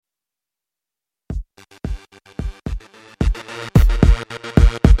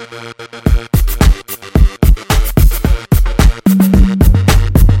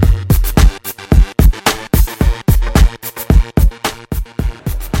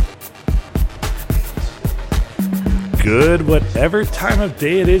good whatever time of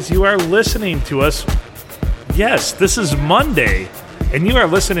day it is you are listening to us. Yes, this is Monday, and you are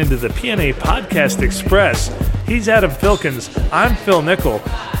listening to the PNA Podcast Express. He's Adam Filkins. I'm Phil Nickel.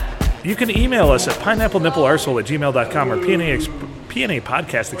 You can email us at pineapplenipplearsehole@gmail.com or PNA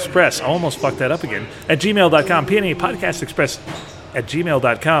Podcast Express. I almost fucked that up again. At gmail.com, PNA Podcast Express at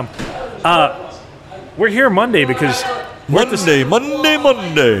gmail.com. We're here Monday because... Monday.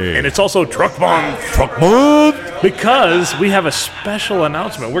 And it's also Truck Month. Because we have a special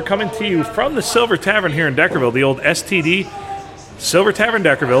announcement. We're coming to you from the Silver Tavern here in Deckerville, the old STD Silver Tavern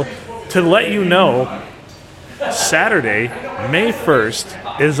Deckerville, to let you know Saturday, May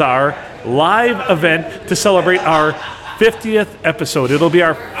 1st, is our live event to celebrate our 50th episode. It'll be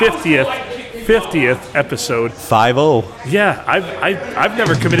our 50th episode. 50. Yeah, I've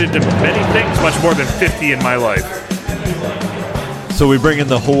never committed to many things much more than 50 in my life. So we bring in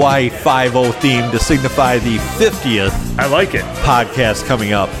the Hawaii 50 theme to signify the 50th. I like it. Podcast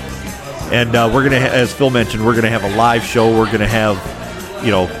coming up. And we're going to, as Phil mentioned, we're going to have a live show. We're going to have,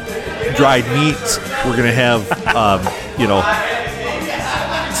 dried meats. We're going to have,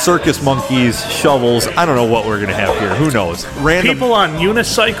 circus monkeys, shovels. I don't know what we're going to have here. Who knows? Random people on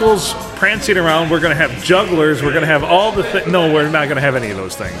unicycles prancing around. We're going to have jugglers. We're going to have all the things. No, we're not going to have any of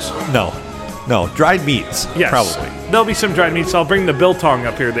those things. No, dried meats, yes. Probably. There'll be some dried meats. I'll bring the biltong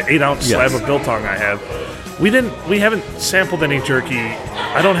up here, the 8-ounce slab of biltong I have. We haven't sampled any jerky.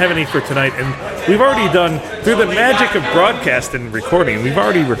 I don't have any for tonight, and we've already done, through the magic of broadcast and recording, we've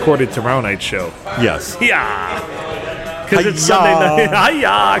already recorded tomorrow night's show. Yes. Yeah. Because it's Sunday night.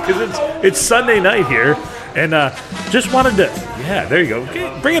 Hiya! Because it's Sunday night here, and just wanted to, yeah, there you go.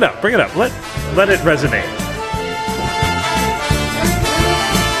 Okay, bring it up. Let it resonate.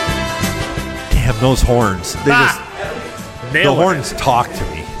 Damn, those horns. The horns talk to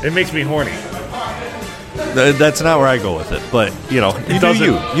me. It makes me horny. That's not where I go with it, but, you do.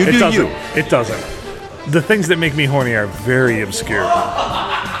 It doesn't. The things that make me horny are very obscure.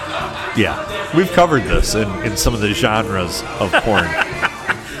 Yeah, we've covered this in some of the genres of porn.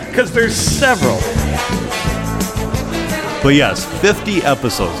 Because there's several. But yes, 50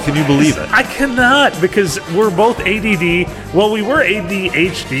 episodes. Can you believe it? I cannot, because we're both ADD. Well, we were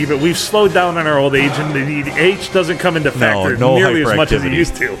ADHD, but we've slowed down on our old age, and the H doesn't come into factor nearly as much as it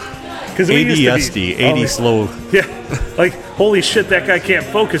used to. ADSD, 80 slow. Yeah, like, holy shit, that guy can't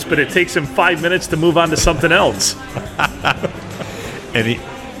focus, but it takes him 5 minutes to move on to something else. And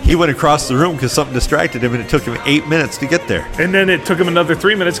he went across the room because something distracted him, and it took him 8 minutes to get there. And then it took him another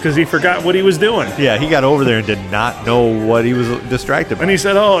 3 minutes because he forgot what he was doing. Yeah, he got over there and did not know what he was distracted by. And he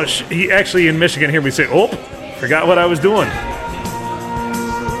said, he actually, in Michigan here, we say, forgot what I was doing.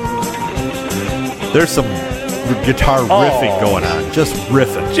 There's some guitar riffing going on. Just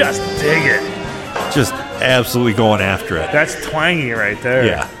riffing. Just dig it. Just absolutely going after it. That's twangy right there.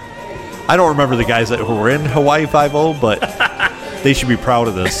 Yeah. I don't remember the guys that were in Hawaii 50, but they should be proud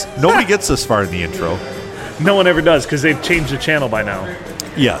of this. Nobody gets this far in the intro. No one ever does, because they've changed the channel by now.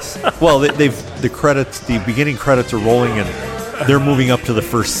 Yes. Well, the beginning credits are rolling, and they're moving up to the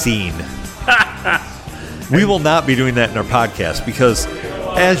first scene. We will not be doing that in our podcast because,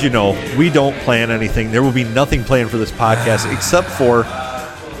 as you know, we don't plan anything. There will be nothing planned for this podcast except for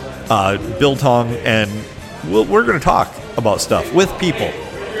biltong, and we're going to talk about stuff with people.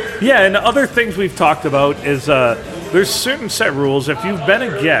 Yeah, and other things we've talked about is there's certain set rules. If you've been a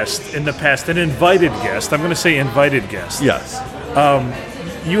guest in the past, an invited guest, I'm going to say invited guest. Yes.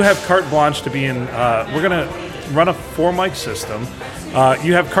 You have carte blanche to be in. We're going to run a 4-mic system.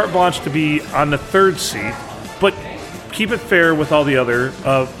 You have carte blanche to be on the third seat, but keep it fair with all the other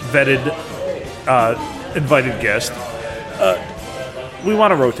vetted invited guests. We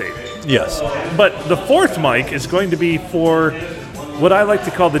want to rotate. Yes. But the 4th mic is going to be for what I like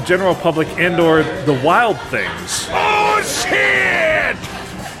to call the general public and/or the wild things. Oh, shit!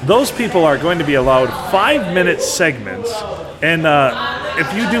 Those people are going to be allowed 5-minute segments, and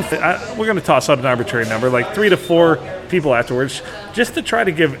if you do, we're going to toss out an arbitrary number, like 3 to 4 people afterwards, just to try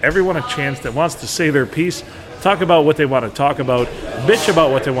to give everyone a chance that wants to say their piece, talk about what they want to talk about, bitch about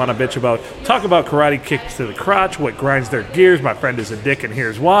what they want to bitch about, talk about karate kicks to the crotch, what grinds their gears, my friend is a dick and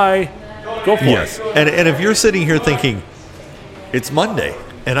here's why. Go for it. And if you're sitting here thinking, it's Monday,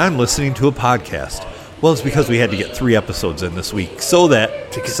 and I'm listening to a podcast. Well, it's because we had to get 3 episodes in this week so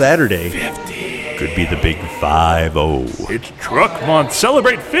that Saturday 50 could be the big 50. It's Truck Month.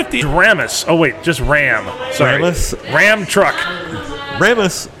 Celebrate 50. Ramus. Oh, wait, just Ram. Sorry. Ramus? Ram Truck.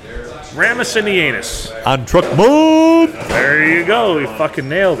 Ramus. Ramus in the anus. On Truck Month. There you go. We fucking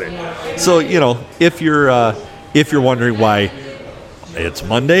nailed it. So, if you're wondering why it's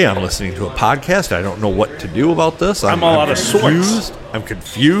Monday. I'm listening to a podcast. I don't know what to do about this. I'm all out of sorts. I'm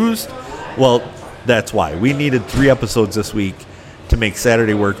confused. Well, that's why. We needed 3 episodes this week to make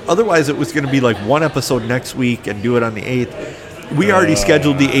Saturday work. Otherwise, it was going to be like 1 episode next week and do it on the 8th. We already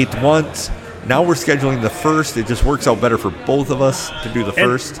scheduled the 8th once. Now we're scheduling the 1st. It just works out better for both of us to do the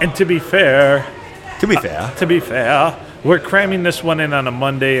 1st. And to be fair, we're cramming this one in on a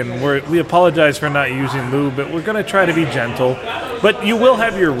Monday, and we apologize for not using Lou, but we're going to try to be gentle. But you will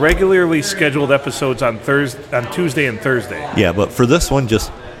have your regularly scheduled episodes on Tuesday and Thursday. Yeah, but for this one,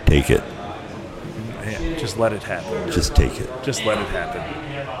 just take it. Man, just let it happen. Just take it. Just let it happen.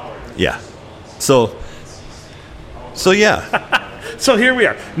 Yeah. So yeah. So here we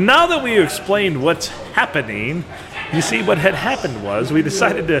are. Now that we explained what's happening, you see what had happened was we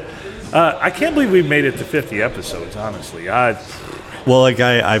decided to. I can't believe we made it to 50 episodes. Honestly, well, like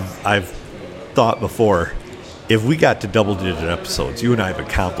I've thought before, if we got to double-digit episodes, you and I have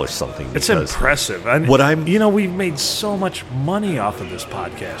accomplished something. It's impressive. We've made so much money off of this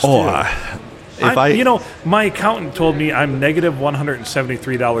podcast. My accountant told me I'm negative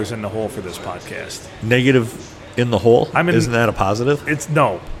 $173 in the hole for this podcast. Negative. In the hole? Isn't that a positive? It's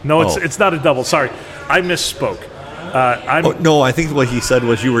no, it's not a double. Sorry, I misspoke. No, I think what he said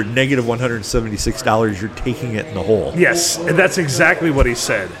was you were negative $176. You're taking it in the hole. Yes, and that's exactly what he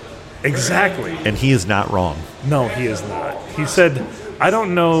said. Exactly. And he is not wrong. No, he is not. He said, I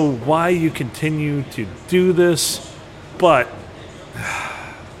don't know why you continue to do this, but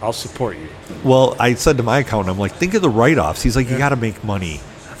I'll support you. Well, I said to my accountant, I'm like, think of the write-offs. He's like, you got to make money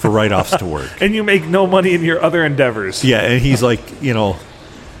for write-offs to work. And you make no money in your other endeavors. Yeah, and he's like,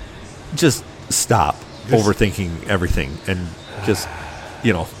 just stop overthinking everything and just, so.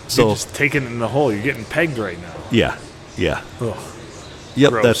 You're just taking it in the hole. You're getting pegged right now. Yeah. Ugh.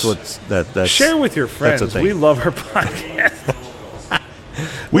 Yep, Gross. that's share with your friends. We love our podcast.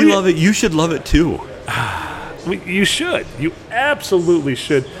 we love it. You should love it too. You should. You absolutely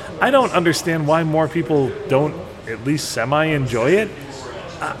should. I don't understand why more people don't at least semi-enjoy it.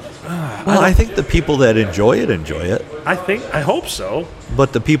 I think the people that enjoy it. I hope so.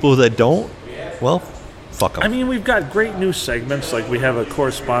 But the people that don't, well, fuck them. I mean, we've got great new segments. Like we have a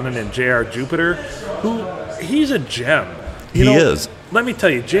correspondent in J.R. Jupiter, he's a gem. He is. Let me tell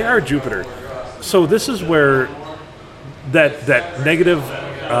you, J.R. Jupiter. So this is where that negative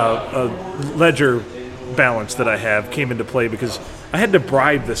ledger balance that I have came into play because I had to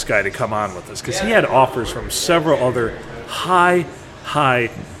bribe this guy to come on with us because he had offers from several other high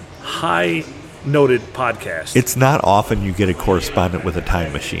noted podcasts. It's not often you get a correspondent with a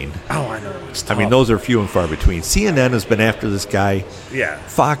time machine. Oh, I know. It's tough. I mean, those are few and far between. CNN has been after this guy. Yeah.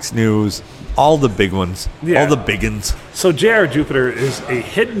 Fox News, all the big ones, all the biggins. So J.R. Jupiter is a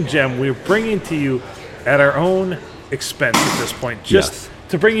hidden gem we're bringing to you at our own expense at this point, just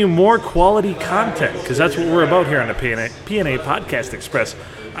to bring you more quality content, because that's what we're about here on the PNA Podcast Express.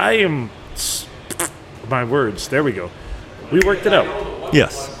 My words, there we go. We worked it out.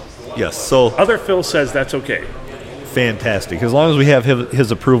 Yes. So other Phil says that's okay. Fantastic. As long as we have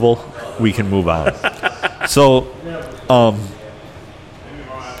his approval, we can move on. So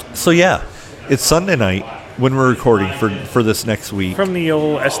yeah, it's Sunday night when we're recording for this next week. From the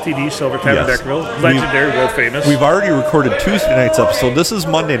old STD Silver Tavern Deckerville, legendary, world famous. We've already recorded Tuesday night's episode. This is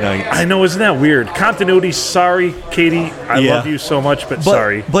Monday night. I know, isn't that weird? Continuity, sorry, Katie. I love you so much, but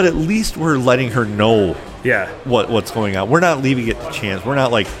sorry. But at least we're letting her know what's going on. We're not leaving it to chance. We're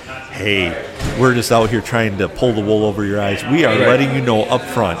not like, hey, we're just out here trying to pull the wool over your eyes. We are letting you know up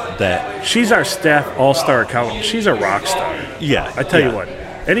front that she's our staff all-star accountant. She's a rock star. Yeah. I tell you what.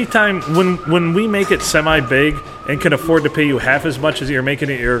 Anytime when we make it semi-big and can afford to pay you half as much as you're making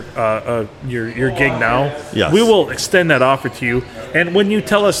it your gig now, we will extend that offer to you. And when you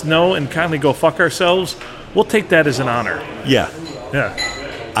tell us no and kindly go fuck ourselves, we'll take that as an honor. Yeah.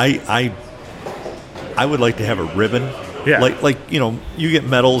 I would like to have a ribbon. Yeah. Like you get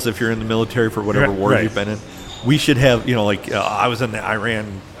medals if you're in the military for whatever war you've been in. We should have I was in the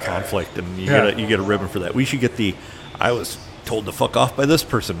Iran conflict and you get a ribbon for that. We should get I was told to fuck off by this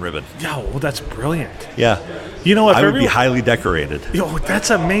person ribbon. Yeah, well, that's brilliant. Yeah. I would be highly decorated. That's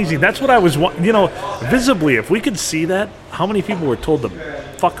amazing. That's what I was visibly, if we could see that, how many people were told to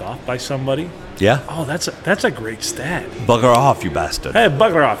fuck off by somebody? Yeah. Oh, that's a great stat. Bugger off, you bastard. Hey,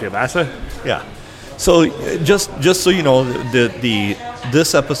 bugger off, you bastard. Yeah. So just so you know,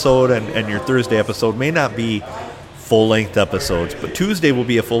 this episode and your Thursday episode may not be full-length episodes, but Tuesday will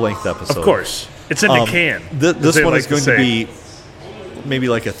be a full-length episode. Of course. It's in the can. This one is going to be maybe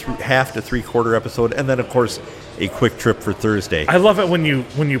like a half to 3/4 episode, and then of course a quick trip for Thursday. I love it when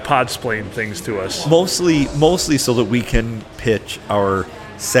you pod-splain things to us. Mostly so that we can pitch our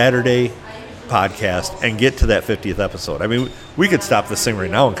Saturday podcast and get to that 50th episode. I mean, we could stop this thing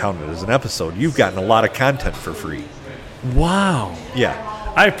right now and count it as an episode. You've gotten a lot of content for free. Wow. Yeah.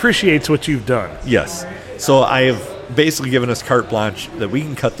 I appreciate what you've done. Yes. So I have basically given us carte blanche that we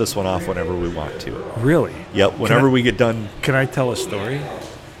can cut this one off whenever we want to. Really? Yep. Whenever we get done. Can I tell a story?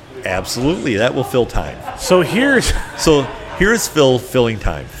 Absolutely. That will fill time. So here's Phil filling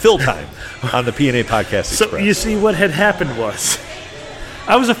time. Fill time on the P&A Podcast Express. So you see, what had happened was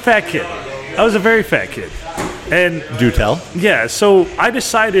I was a fat kid. I was a very fat kid. And do tell. Yeah, so I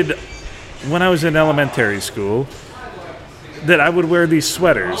decided when I was in elementary school that I would wear these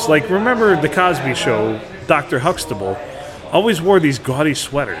sweaters. Like, remember the Cosby Show, Dr. Huxtable always wore these gaudy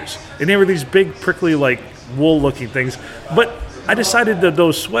sweaters. And they were these big, prickly, like, wool-looking things. But I decided that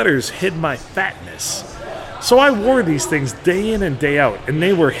those sweaters hid my fatness. So I wore these things day in and day out, and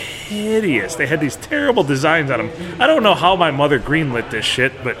they were hideous. They had these terrible designs on them. I don't know how my mother greenlit this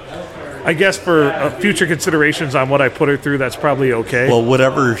shit, but I guess for future considerations on what I put her through, that's probably okay. Well,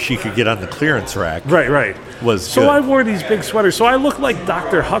 whatever she could get on the clearance rack. Right. Was so good. I wore these big sweaters. So I looked like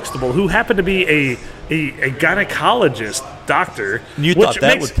Dr. Huxtable, who happened to be a gynecologist doctor. You thought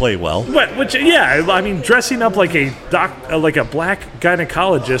that would play well. I mean, dressing up like a black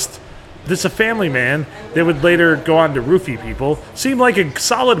gynecologist that's a family man that would later go on to roofie people seemed like a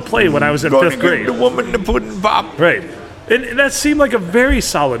solid play when I was in 5th grade. The woman to pudding pop. Right. And that seemed like a very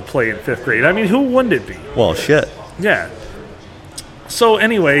solid play in 5th grade. I mean, who wouldn't it be? Well, shit. Yeah. So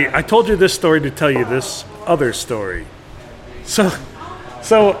anyway, I told you this story to tell you this other story. So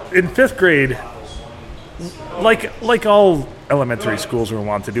in 5th grade, like all elementary schools were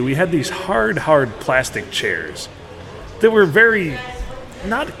wont to do, we had these hard plastic chairs that were very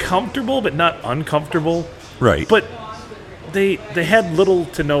not comfortable, but not uncomfortable. Right. But they had little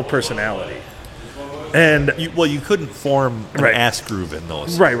to no personality. And you couldn't form an ass groove in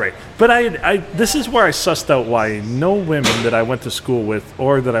those. Right. But I this is where I sussed out why no women that I went to school with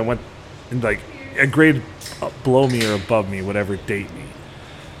or that I went in like a grade below me or above me would ever date me.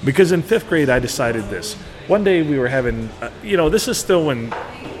 Because in 5th grade I decided this. One day we were having, this is still when,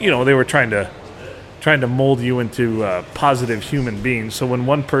 they were trying to mold you into positive human beings. So when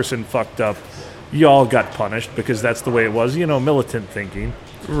one person fucked up, you all got punished because that's the way it was. Militant thinking.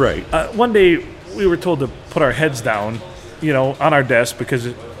 Right. One day we were told to put our heads down, on our desk because,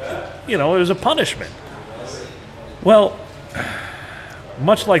 it was a punishment. Well,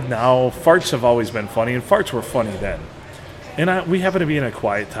 much like now, farts have always been funny, and farts were funny then. And we happened to be in a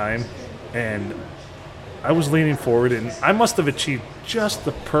quiet time, and I was leaning forward, and I must have achieved just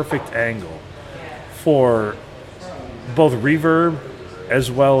the perfect angle for both reverb as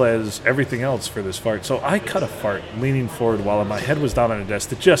well as everything else for this fart. So I cut a fart leaning forward while my head was down on a desk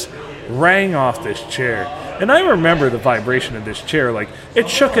that just rang off this chair. And I remember the vibration of this chair. Like, it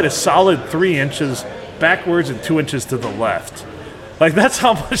shook it a solid 3 inches backwards and 2 inches to the left. Like, that's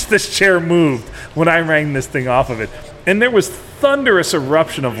how much this chair moved when I rang this thing off of it. And there was thunderous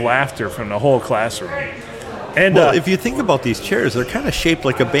eruption of laughter from the whole classroom. And, well, if you think about these chairs, they're kind of shaped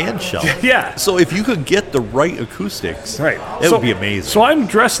like a band shell. Yeah. So if you could get the right acoustics, it would be amazing. So I'm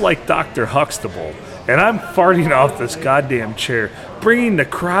dressed like Dr. Huxtable, and I'm farting off this goddamn chair, bringing the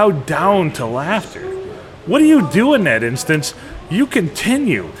crowd down to laughter. What do you do in that instance? You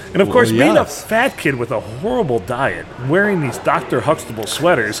continue. And, of course, being a fat kid with a horrible diet, wearing these Dr. Huxtable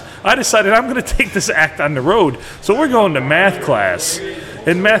sweaters, I decided I'm going to take this act on the road. So we're going to math class.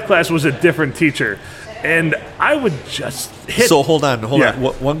 And math class was a different teacher. And I would just hit... So hold on.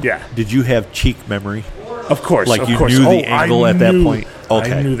 Did you have cheek memory? Of course. Like you knew the angle at that point?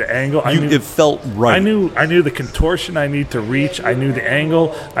 Okay. I knew the angle. It felt right. I knew the contortion I need to reach. I knew the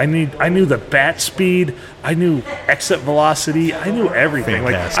angle. I knew the bat speed. I knew exit velocity. I knew everything.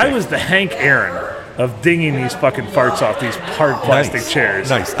 Fantastic. Like, I was the Hank Aaron of dinging these fucking farts off these hard plastic chairs.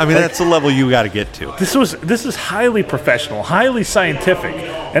 Nice. I mean, that's the level you got to get to. This is highly professional, highly scientific.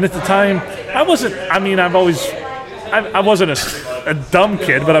 And at the time, I wasn't a dumb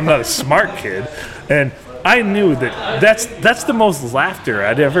kid, but I'm not a smart kid. And I knew that's the most laughter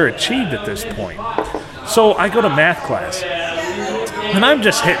I'd ever achieved at this point. So I go to math class, and I'm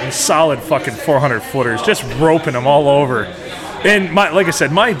just hitting solid fucking 400-footers, just roping them all over. And like I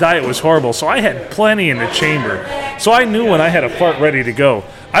said, my diet was horrible, so I had plenty in the chamber. So I knew when I had a fart ready to go,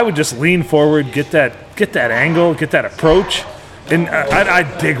 I would just lean forward, get that angle, get that approach, and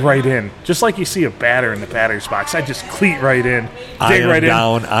I'd dig right in. Just like you see a batter in the batter's box, I'd just cleat right in, dig right in.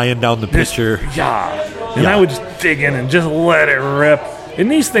 Iron down the pitcher. And I would just dig in and just let it rip.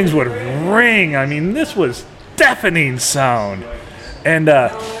 And these things would ring. I mean, this was deafening sound. And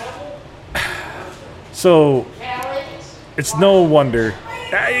so it's no wonder.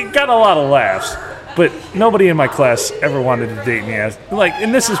 I got a lot of laughs. But nobody in my class ever wanted to date me.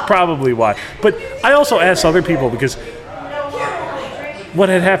 And this is probably why. But I also asked other people because what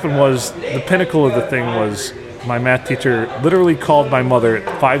had happened was the pinnacle of the thing was my math teacher literally called my mother at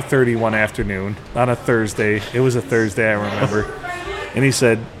 5:30 one afternoon on a Thursday. It was a Thursday, I remember. And he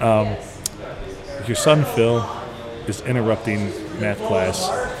said, your son Phil is interrupting math class,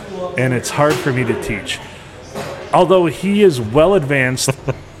 and it's hard for me to teach. Although he is well advanced,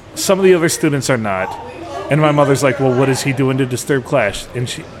 some of the other students are not. And my mother's like, well, what is he doing to disturb class? And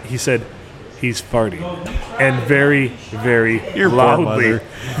he said, he's farting. And very, very loudly.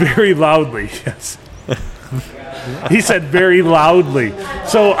 Very loudly, yes. He said very loudly.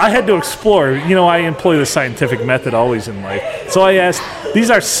 So I had to explore. I employ the scientific method always in life. So I asked,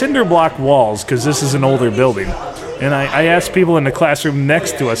 these are cinder block walls because this is an older building. And I asked people in the classroom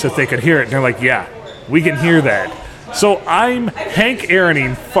next to us if they could hear it. And they're like, yeah, we can hear that. So I'm Hank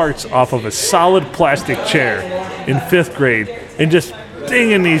Aaroning farts off of a solid plastic chair in 5th grade and just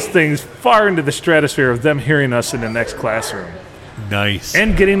dinging these things far into the stratosphere of them hearing us in the next classroom. Nice.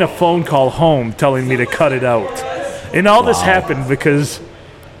 And getting a phone call home telling me to cut it out. And all this happened because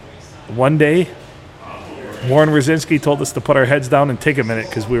one day Warren Rosinski told us to put our heads down and take a minute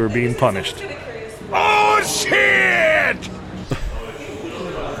because we were being punished. Oh, shit!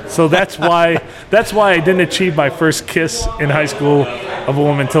 So that's why I didn't achieve my first kiss in high school of a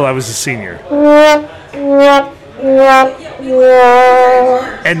woman until I was a senior.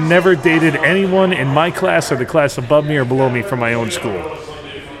 And never dated anyone in my class or the class above me or below me from my own school.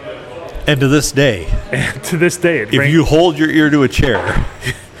 And to this day, it if you hold your ear to a chair,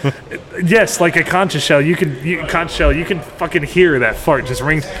 yes, like a concha shell, you can fucking hear that fart just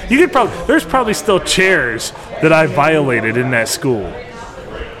ring. There's probably still chairs that I violated in that school.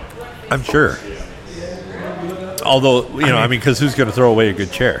 I'm sure. Although, because who's going to throw away a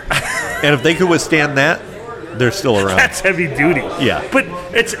good chair? And if they could withstand that, they're still around. That's heavy duty. Yeah. But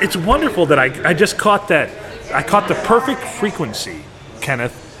it's wonderful that I just caught that. I caught the perfect frequency,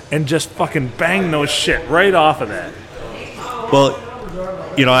 Kenneth, and just fucking bang those shit right off of that. Well,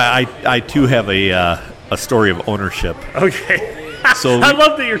 I too have a story of ownership. Okay. So I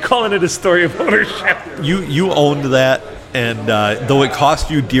love that you're calling it a story of ownership. You owned that. And though it cost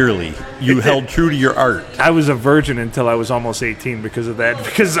you dearly, you held true to your art. I was a virgin until I was almost 18 because of that.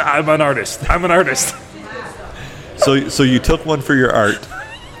 Because I'm an artist. So you took one for your art.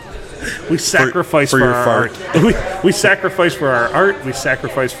 We sacrificed for our art. We sacrificed for our art. We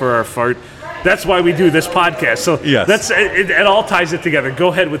sacrificed for our fart. That's why we do this podcast. So yes. It all ties it together. Go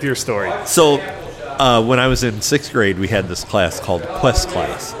ahead with your story. So when I was in 6th grade, we had this class called Quest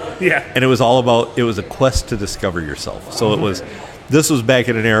Class. Yeah. And it was a quest to discover yourself. So this was back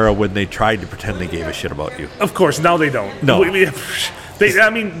in an era when they tried to pretend they gave a shit about you. Of course, now they don't. No.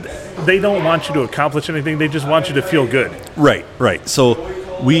 They don't want you to accomplish anything. They just want you to feel good. Right. So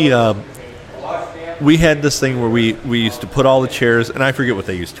we had this thing where we used to put all the chairs, and I forget what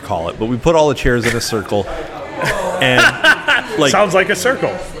they used to call it, but we put all the chairs in a circle. And sounds like a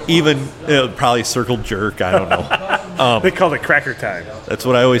circle. Even probably circle jerk. I don't know. They call it cracker time. That's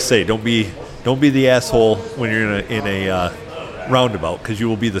what I always say. Don't be the asshole when you're in a roundabout, because you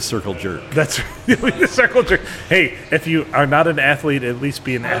will be the circle jerk. That's the circle jerk. Hey, if you are not an athlete, at least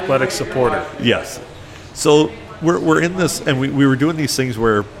be an athletic supporter. Yes. So we're in this, and we were doing these things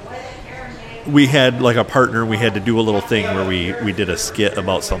where we had like a partner. We had to do a little thing where we did a skit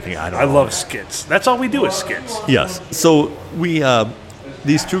about something. I love skits. That's all we do is skits. Yes. So we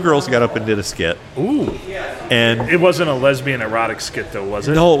these two girls got up and did a skit. Ooh. And it wasn't a lesbian erotic skit, though, was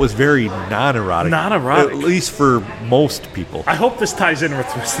it? No, it was very non-erotic. Non-erotic. At least for most people. I hope this ties in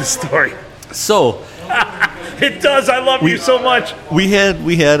with the story. So it does. I love you so much. We had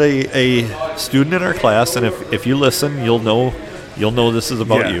a student in our class, and if you listen, you'll know this is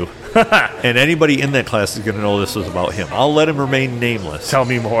about you. And anybody in that class is going to know this was about him. I'll let him remain nameless. Tell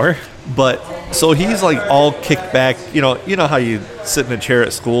me more. But so he's like all kicked back. You know how you sit in a chair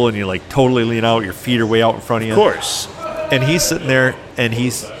at school and you like totally lean out, your feet are way out in front of you. Of course. And he's sitting there and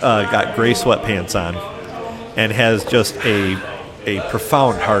he's got gray sweatpants on and has just a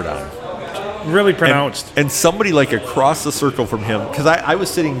profound heart on. Really pronounced. And somebody like across the circle from him, because I was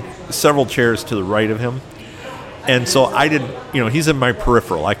sitting several chairs to the right of him. And so I didn't, he's in my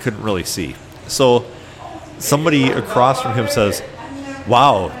peripheral. I couldn't really see. So somebody across from him says,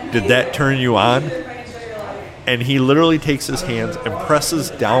 "Wow, did that turn you on?" And he literally takes his hands and presses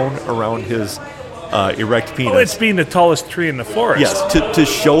down around his erect penis. Oh, it's being the tallest tree in the forest. Yes, to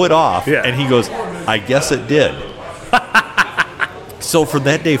show it off. Yeah. And he goes, I guess it did. So from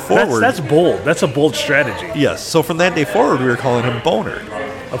that day forward... That's bold. That's a bold strategy. Yes, so from that day forward, we were calling him Boner.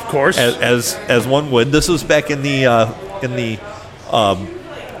 Of course. As one would. This was back in the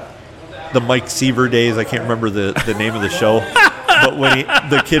Mike Seaver days. I can't remember the name of the show. But when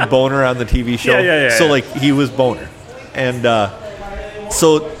the kid Boner on the TV show. Yeah. So, like, he was Boner. And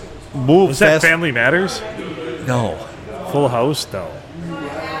so move Was that fast. Family Matters? No. Full House? No.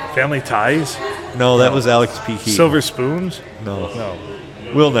 Family Ties? No, that was Alex P. Keaton. Silver Spoons? No. No.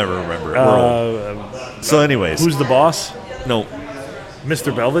 We'll never remember it. We're old. So anyways. Who's the boss? No.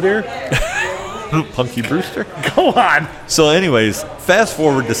 Mr. Belvedere? Punky Brewster? Go on. So anyways, fast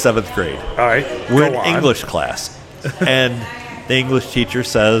forward to 7th grade. All right. We're go in on. English class. And the English teacher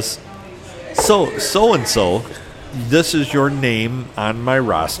says, so-and-so, this is your name on my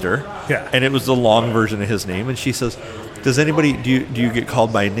roster. Yeah. And it was the long version of his name. And she says, does anybody, do you get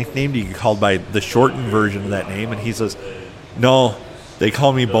called by a nickname? Do you get called by the shortened version of that name? And he says, no, they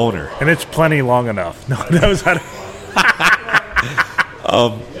call me Boner. And it's plenty long enough. No, that was not.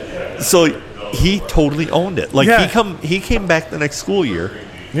 So he totally owned it. Like, Yeah. he came back the next school year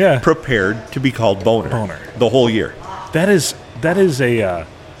Yeah. prepared to be called Boner. Boner. The whole year. That is a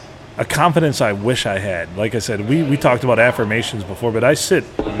confidence I wish I had. Like I said, we talked about affirmations before, but I sit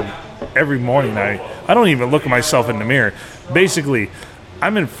every morning. I don't even look at myself in the mirror. Basically,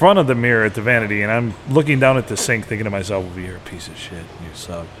 I'm in front of the mirror at the vanity, and I'm looking down at the sink, thinking to myself, "Well, you're a piece of shit. You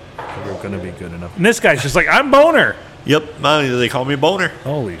suck. You're going to be good enough." And this guy's just like, "I'm Boner." Yep. They call me Boner.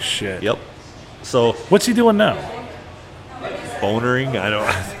 Holy shit. Yep. So What's he doing now? bonering, I don't.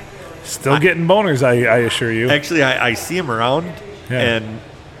 Still getting boners, I assure you. Actually, I see him around, Yeah. and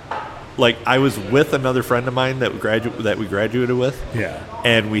like I was with another friend of mine that we graduated with, Yeah.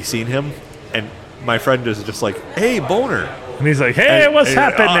 and we seen him, and my friend is just like, "Hey, Boner." And he's like, "Hey, And- what's and-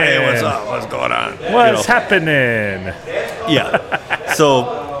 happening? Oh, hey, what's up? What's going on? What's happening?" Yeah.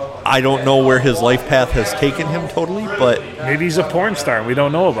 So I don't know where his life path has taken him totally, but Maybe he's a porn star and we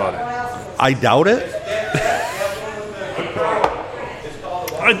don't know about it. I doubt it.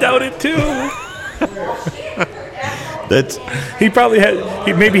 I doubt it too. That's He probably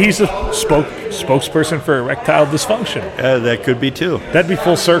maybe he's a spokesperson for erectile dysfunction. that could be too. That'd be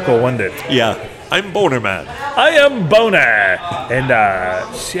full circle, wouldn't it? Yeah. I'm Boner Man. I am Boner, and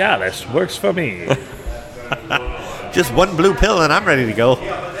Cialis works for me. Just one blue pill and I'm ready to go.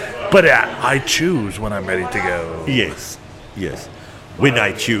 But I choose when I'm ready to go. Yes. Yes. When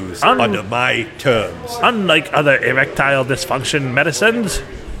I choose Un- under my terms. Unlike other erectile dysfunction medicines.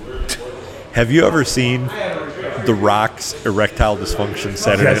 Have you ever seen The Rock's erectile dysfunction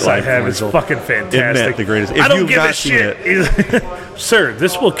Saturday Yes, I Night Live have. It's commercial? fucking fantastic. Isn't that the greatest? If I don't you've give not a seen shit. Sir,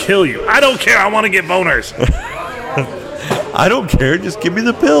 this will kill you. I don't care. I want to get boners. I don't care. Just give me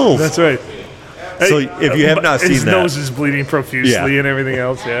the pills. That's right. So if you have not his seen that- nose is bleeding profusely Yeah. and everything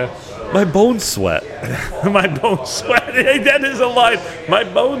else. Yeah, My bones sweat. my bones sweat. Hey, that is a lie. My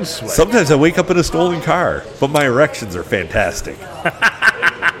bones sweat. Sometimes I wake up in a stolen car, but my erections are fantastic.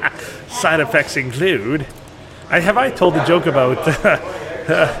 Side effects include. Have I told the joke about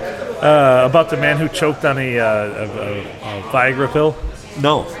the man who choked on a Viagra pill?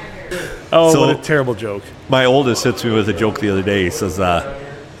 No. Oh, So- what a terrible joke! My oldest hits me with a joke the other day. He says,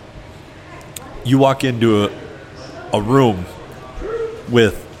 you walk into a room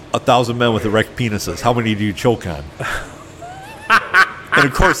with 1,000 men with erect penises. How many do you choke on? And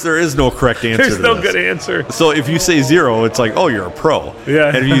of course, there is no correct answer There's to no this. good answer. So if you say 0, it's like, oh, you're a pro.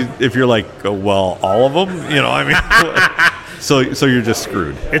 Yeah. And if you're like, oh, well, all of them, I mean, so you're just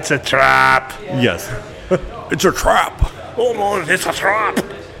screwed. It's a trap. Yes, it's a trap. Oh Lord, it's a trap.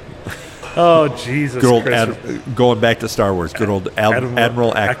 Oh Jesus Good old Christ. going back to Star Wars. Good old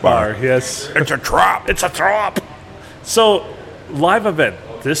Admiral Akbar. Yes. It's a trap. It's a trap. So, live event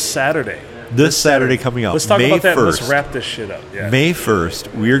this Saturday. This Saturday coming up. Let's talk May about that. 1st. Let's wrap this shit up. Yeah. May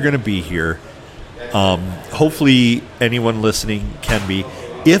 1st, we are going to be here. Hopefully, anyone listening can be.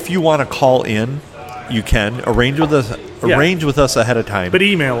 If you want to call in, you can arrange with us. Yeah. Arrange with us ahead of time. But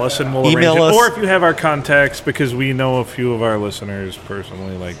email us and we'll Email arrange it. us. Or if you have our contacts, because we know a few of our listeners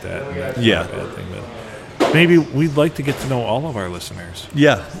personally like that. And that's Yeah. not a bad thing, but maybe we'd like to get to know all of our listeners.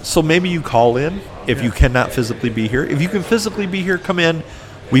 Yeah. So maybe you call in if you cannot physically be here. If you can physically be here, come in.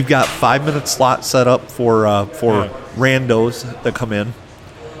 We've got 5-minute slot set up for randos that come in.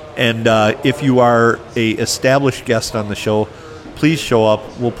 And if you are a established guest on the show, please show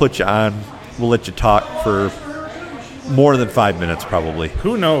up. We'll put you on. We'll let you talk for more than 5 minutes, probably.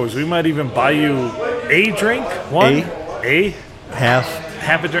 Who knows? We might even buy you a drink. One? A? Half.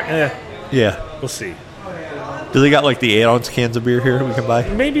 Half a drink. Yeah. We'll see. Do they got like the 8-ounce cans of beer here we can buy?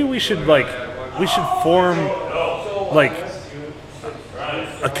 Maybe we should form like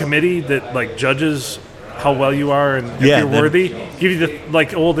a committee that like judges how well you are and if you're worthy. Give you the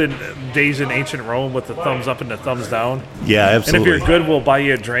like olden days in ancient Rome with the thumbs up and the thumbs down. Yeah, absolutely. And if you're good, we'll buy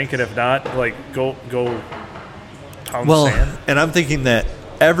you a drink, and if not, like go pound sand. And I'm thinking that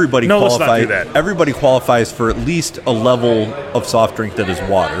everybody let's not do that. Everybody qualifies for at least a level of soft drink that is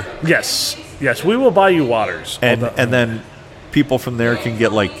water. Yes, we will buy you waters. And then people from there can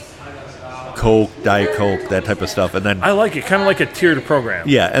get like Coke, Diet Coke, that type of stuff. And then I like it, kind of like a tiered program.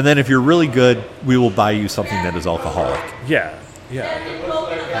 Yeah, and then if you're really good, we will buy you something that is alcoholic. Yeah.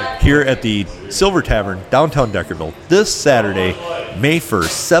 Here at the Silver Tavern, downtown Deckerville, this Saturday, May 1st,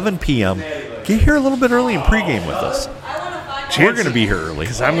 7 p.m. Get here a little bit early and pregame with us. We're going to be here early.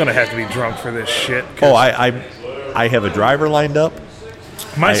 Because I'm going to have to be drunk for this shit. Oh, I have a driver lined up.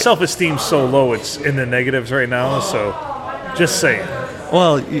 My self-esteem's so low, it's in the negatives right now, so just saying.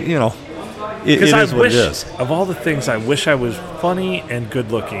 Well, you know, it is what it is. Of all the things, I wish I was funny and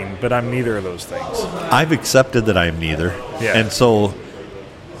good-looking, but I'm neither of those things. I've accepted that I am neither. Yeah. And so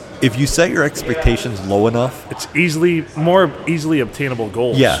if you set your expectations low enough, it's more easily obtainable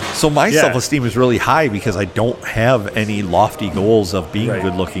goals. Yeah. So my self-esteem is really high because I don't have any lofty goals of being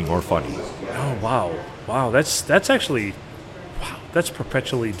good-looking or funny. Oh, wow. That's actually, that's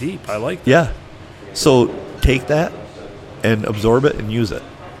perpetually deep. I like that. Yeah. So take that and absorb it and use it.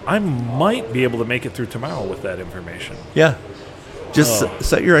 I might be able to make it through tomorrow with that information. Yeah. Just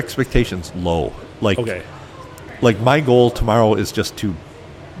set your expectations low. Okay. Like my goal tomorrow is just to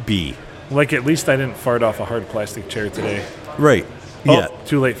be. Like at least I didn't fart off a hard plastic chair today. Right. Yeah.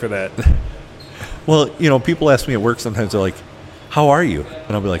 Too late for that. Well, you know, people ask me at work sometimes, they're like, how are you?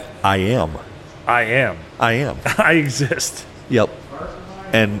 And I'll be like, I am. I exist. Yep.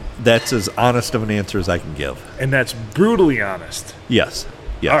 And that's as honest of an answer as I can give. And that's brutally honest. Yes.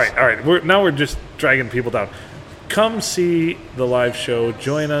 All right. We're just dragging people down. Come see the live show.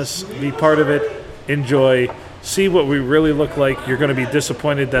 Join us. Be part of it. Enjoy. See what we really look like. You're going to be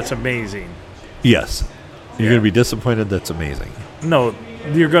disappointed. That's amazing. Yes. You're going to be disappointed. That's amazing. No,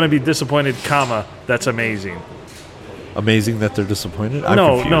 you're going to be disappointed, that's amazing. Amazing that they're disappointed? I'm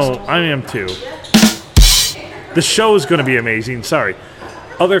confused. No, I am too. The show is going to be amazing. Sorry.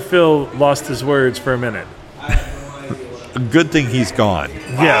 Other Phil lost his words for a minute. Good thing he's gone.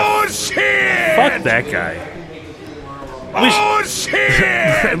 Yeah. Oh, shit! Fuck that guy.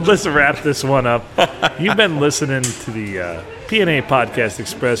 Shit! Let's wrap this one up. You've been listening to the PNA Podcast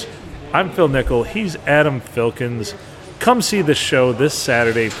Express. I'm Phil Nickel. He's Adam Filkins. Come see the show this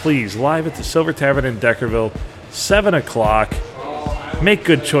Saturday, please, live at the Silver Tavern in Deckerville, 7 o'clock. Make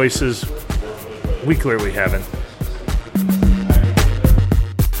good choices. We clearly haven't.